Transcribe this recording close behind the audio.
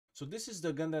So this is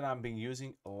the gun that I've been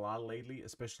using a lot lately,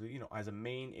 especially, you know, as a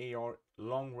main AR,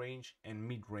 long range and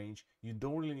mid range. You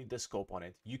don't really need the scope on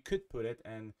it. You could put it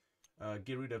and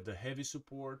get rid of the heavy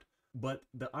support, but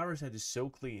the iris sight is so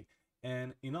clean.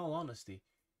 And in all honesty,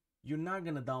 you're not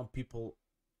gonna down people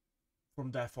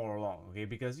from that far along, okay?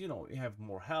 Because, you know, you have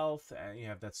more health and you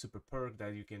have that super perk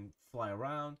that you can fly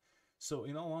around. So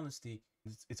in all honesty,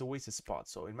 it's a wasted spot.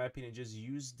 So in my opinion, just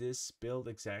use this build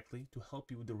exactly to help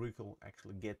you with the recoil,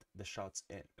 actually get the shots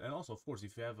in. And also, of course,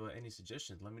 if you have any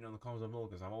suggestions, let me know in the comments below,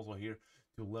 because I'm also here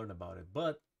to learn about it.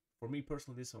 But for me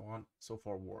personally, this one so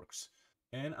far works.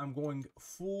 And I'm going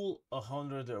full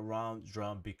 100 round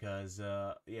drum because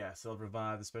yeah, self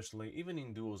revive, especially even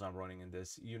in duos I'm running in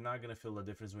this, you're not gonna feel the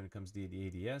difference when it comes to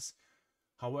the ADS.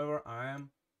 However, I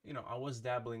am, you know, I was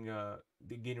dabbling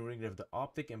getting rid of the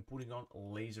optic and putting on a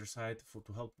laser sight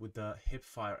to help with the hip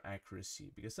fire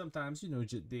accuracy, because sometimes, you know,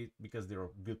 because they're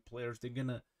good players, they're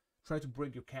gonna try to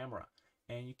break your camera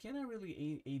and you cannot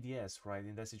really ADS right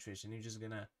in that situation. You're just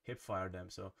gonna hip fire them.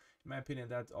 So in my opinion,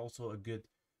 that's also a good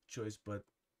choice. But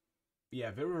yeah,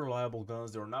 very reliable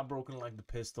guns. They're not broken like the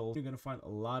pistol. You're gonna find a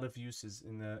lot of uses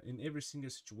in every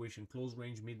single situation, close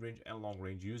range, mid range and long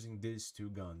range, using these two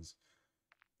guns.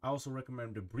 I also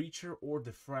recommend the breacher or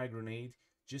the frag grenade,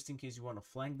 just in case you want to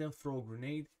flank them. Throw a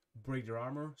grenade, break their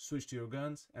armor, switch to your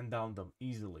guns, and down them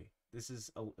easily. This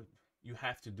is you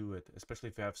have to do it, especially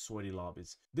if you have sweaty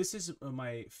lobbies. This is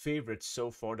my favorite so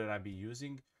far that I've been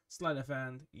using. Sleight of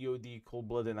hand, EOD, cold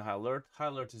blood, and high alert. High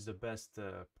alert is the best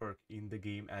perk in the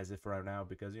game as if right now,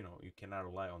 because, you know, you cannot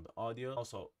rely on the audio.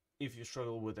 Also, if you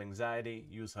struggle with anxiety,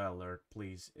 use high alert,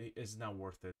 please. It's not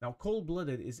worth it. Now, cold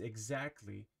blooded is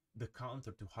exactly the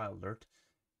counter to high alert,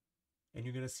 and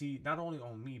you're gonna see not only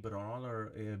on me but on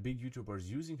other big YouTubers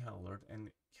using high alert, and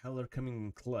high alert coming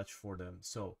in clutch for them.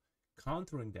 So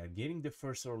countering that, getting the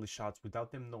first early shots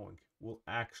without them knowing, will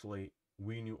actually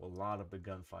win you a lot of the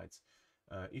gunfights.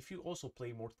 If you also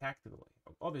play more tactically,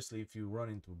 obviously if you run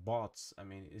into bots, I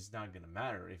mean, it's not gonna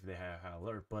matter if they have high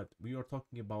alert, but we are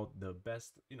talking about the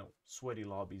best, you know, sweaty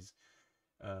lobbies.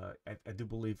 I do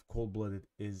believe cold-blooded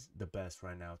is the best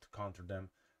right now to counter them,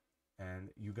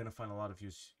 and you're gonna find a lot of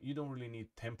use. You don't really need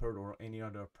tempered or any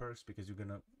other perks, because you're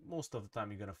gonna, most of the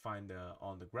time, you're gonna find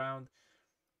on the ground.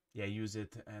 Yeah, use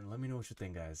it and let me know what you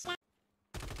think, guys.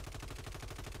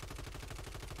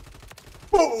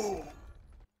 Boom!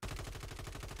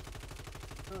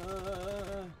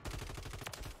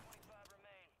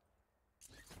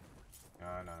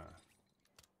 No.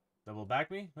 Double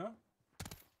back me, huh?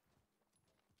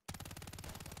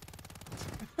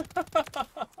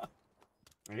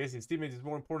 I guess his teammate is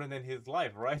more important than his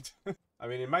life, right? I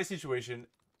mean, in my situation,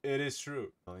 it is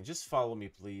true. Just follow me,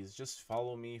 please. Just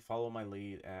follow me, follow my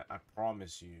lead, and I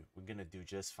promise you, we're gonna do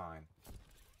just fine.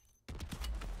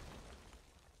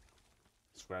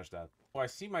 Scratch that. Oh, I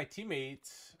see my teammate,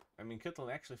 I mean,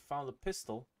 Kitlin actually found a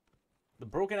pistol. The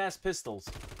broken-ass pistols.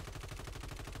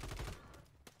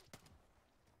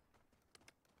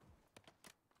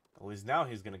 At least now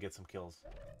he's gonna get some kills.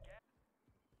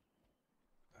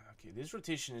 Okay, this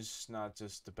rotation is not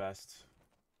just the best.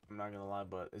 I'm not gonna lie,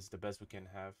 but it's the best we can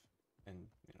have, and,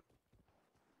 you know,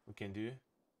 we can do.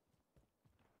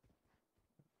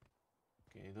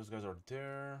 Okay, those guys are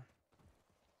there.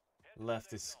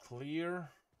 Left is clear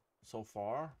so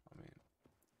far. I mean,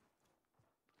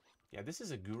 yeah, this is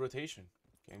a good rotation.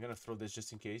 Okay, I'm gonna throw this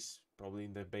just in case. Probably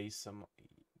in the base some.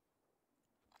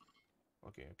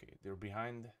 Okay, they're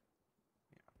behind.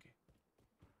 Yeah, okay.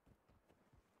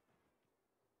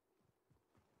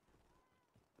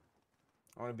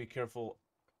 I want to be careful.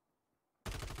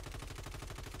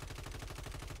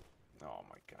 Oh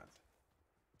my god.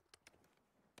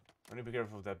 I need to be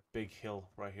careful of that big hill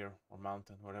right here, or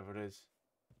mountain, whatever it is.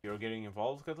 You're getting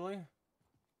involved, Cuddly?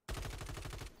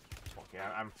 Okay,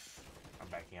 I'm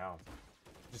backing out.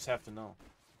 Just have to know.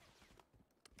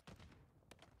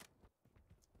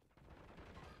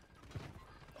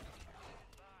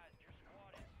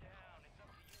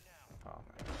 Oh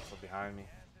man, so behind me.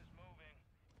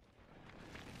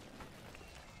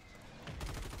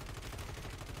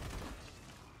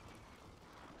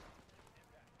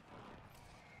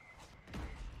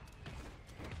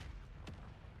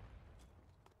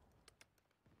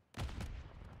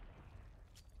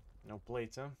 No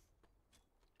plates, huh?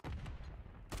 Oh,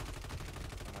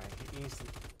 man,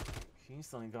 he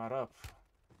instantly got up.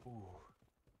 Ooh.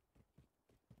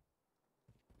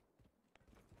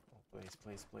 Oh, please,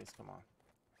 come on.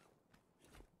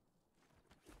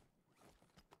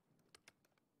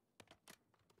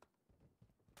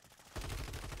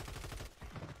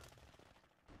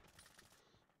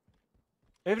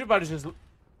 Everybody's just...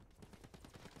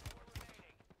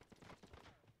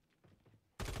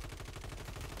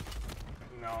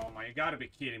 No, man, you gotta be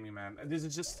kidding me, man. This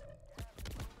is just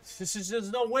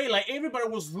no way. Like, everybody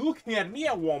was looking at me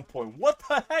at one point. What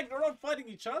the heck? They're not fighting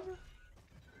each other?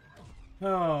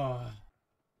 Oh.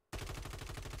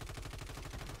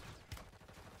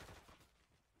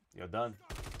 You're done.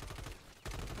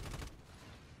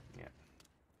 Yeah.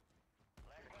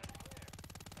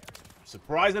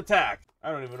 Surprise attack.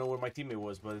 I don't even know where my teammate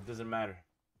was, but it doesn't matter.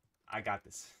 I got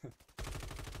this.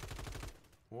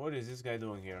 What is this guy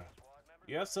doing here?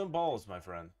 You have some balls, my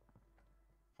friend.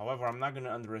 However, I'm not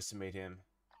gonna underestimate him.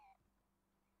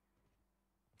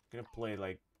 I'm gonna play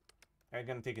like... I'm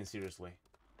gonna take him seriously.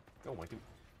 Oh my dude.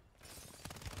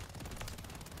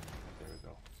 There we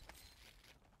go.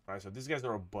 Alright, so these guys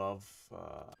are above...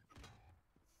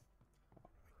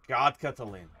 God,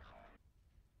 Catalin.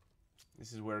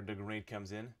 This is where the grenade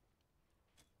comes in.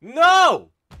 No!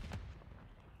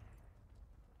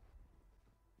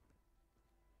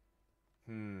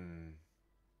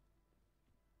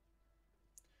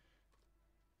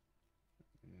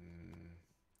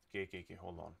 Okay,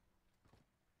 hold on.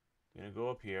 I'm gonna go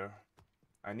up here.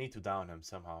 I need to down him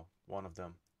somehow. One of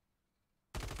them.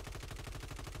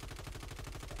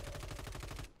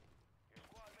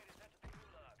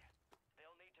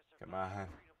 Come on.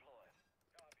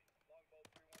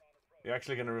 You're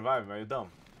actually gonna revive him, are you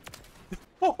dumb?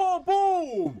 Oh,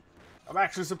 boom! I'm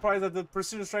actually surprised that the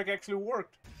precision strike actually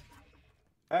worked.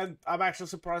 And I'm actually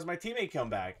surprised my teammate come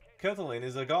back. Catalin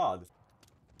is a god.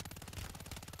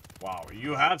 Wow,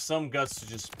 you have some guts to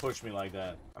just push me like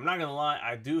that. I'm not gonna lie,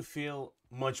 I do feel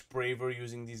much braver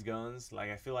using these guns. Like,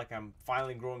 I feel like I'm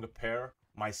finally growing a pair.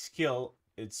 My skill,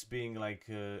 it's being like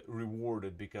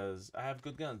rewarded because I have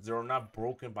good guns. They're not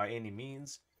broken by any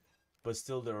means, but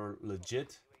still they're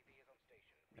legit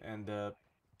and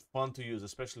fun to use,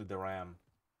 especially the RAM.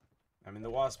 I mean,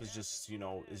 the Wasp is just, you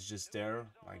know, it's just there.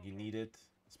 Like, you need it,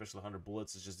 especially 100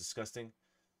 bullets. It's just disgusting.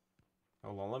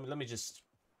 Hold on, let me just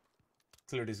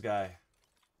clear this guy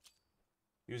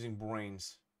using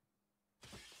brains.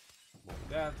 Like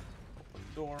that. Open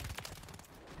the door.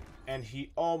 And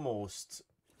he almost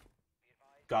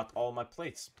got all my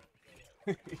plates.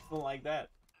 Even like that.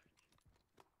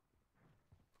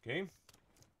 Okay.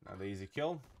 Now the easy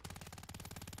kill.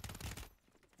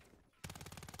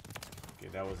 Okay,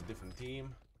 that was a different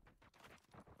team.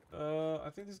 I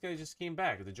think this guy just came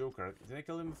back, the Joker. Did I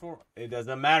kill him before? It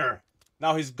doesn't matter.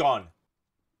 Now he's gone.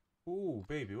 Ooh,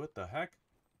 baby, what the heck?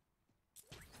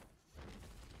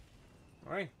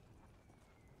 Alright.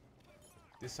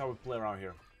 This is how we play around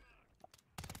here.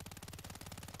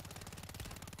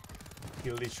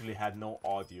 He literally had no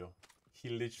audio. He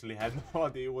literally had no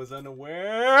audio. He was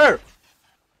unaware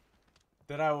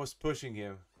that I was pushing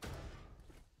him.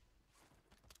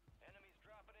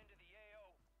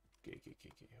 Okay.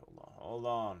 Hold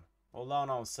on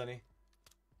now, Sonny.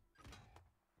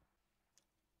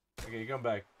 Okay, come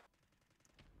back.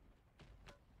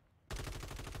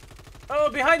 Oh,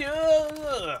 behind you!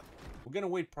 We're gonna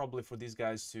wait probably for these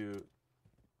guys to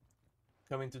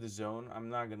come into the zone. I'm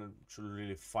not gonna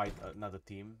really fight another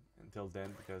team until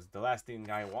then, because the last thing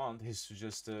I want is to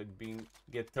just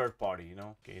get third party, you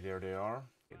know? Okay, there they are.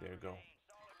 Okay, there you go.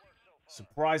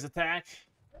 Surprise attack.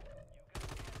 There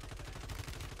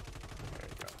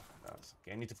you go.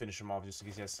 Okay, I need to finish him off just in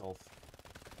case he has self.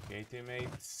 Okay,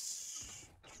 teammates.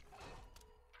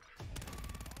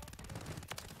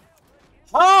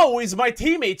 How is my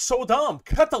teammate so dumb?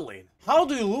 Catalin, how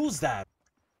do you lose that?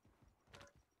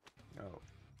 Oh.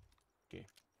 Okay,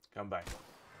 come back.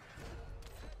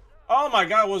 Oh my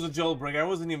god, it was a jailbreak. I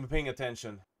wasn't even paying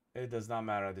attention. It does not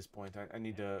matter at this point. I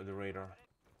need the radar.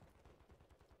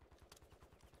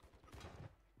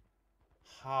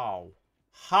 How?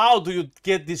 How do you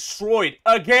get destroyed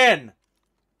again?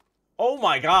 Oh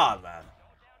my god, man.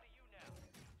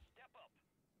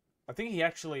 I think he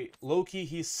actually, low-key,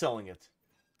 he's selling it.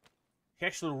 He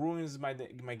actually ruins my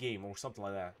game or something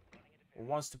like that. Or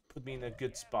wants to put me in a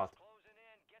good spot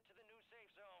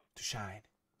to shine.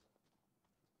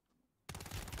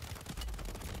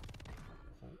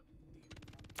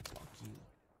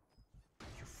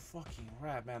 You fucking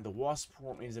rat, man. The Wasp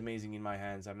Swarm is amazing in my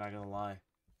hands. I'm not gonna lie.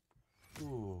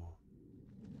 Ooh.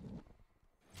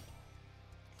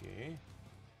 Okay.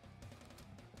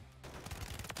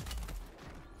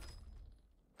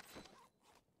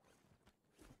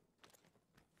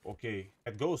 Okay,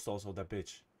 that ghost also, that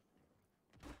bitch.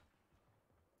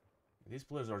 These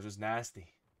players are just nasty.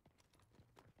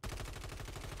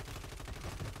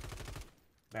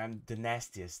 I'm the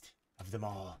nastiest of them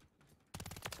all.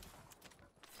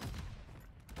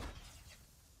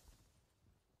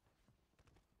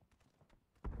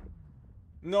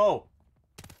 No!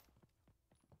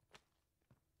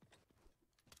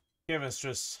 Can't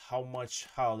stress how much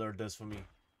Howler does for me.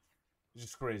 It's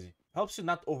just crazy. Helps you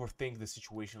not overthink the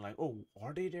situation, like, oh,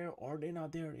 are they there? Are they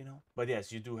not there? You know? But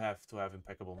yes, you do have to have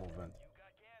impeccable movement.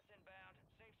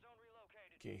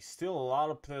 Okay, still a lot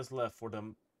of players left for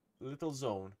the little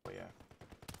zone. But yeah.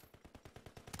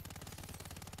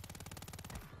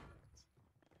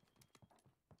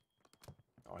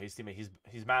 Oh, his teammate,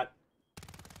 he's mad.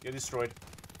 Get destroyed.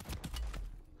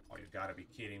 Oh, you gotta be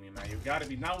kidding me, man. You gotta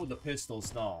be, not with the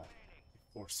pistols, no.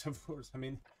 Of course. I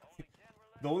mean,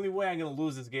 the only way I'm gonna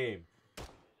lose this game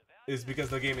is because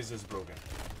the game is just broken.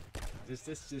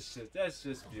 That's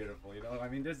just beautiful, you know? I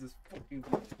mean, this is fucking